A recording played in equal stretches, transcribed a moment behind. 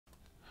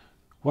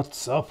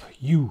What's up,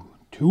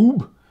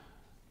 YouTube?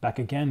 Back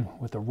again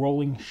with a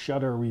rolling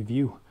shutter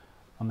review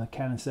on the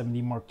Canon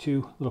 7D Mark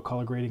II. Little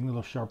color grading,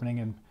 little sharpening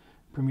in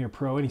Premiere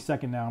Pro. Any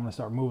second now I'm going to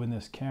start moving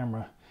this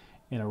camera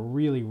in a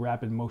really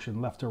rapid motion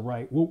left to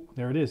right. Whoop,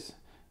 there it is.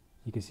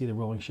 You can see the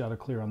rolling shutter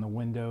clear on the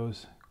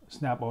windows.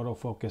 Snap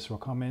autofocus will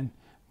come in.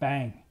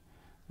 Bang.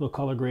 Little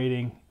color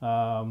grading.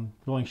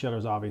 Rolling shutter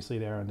is obviously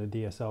there on the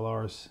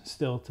DSLRs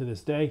still to this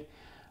day.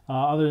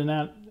 Other than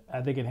that, I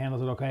think it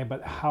handles it okay,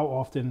 but how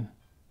often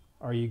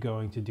are you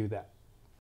going to do that?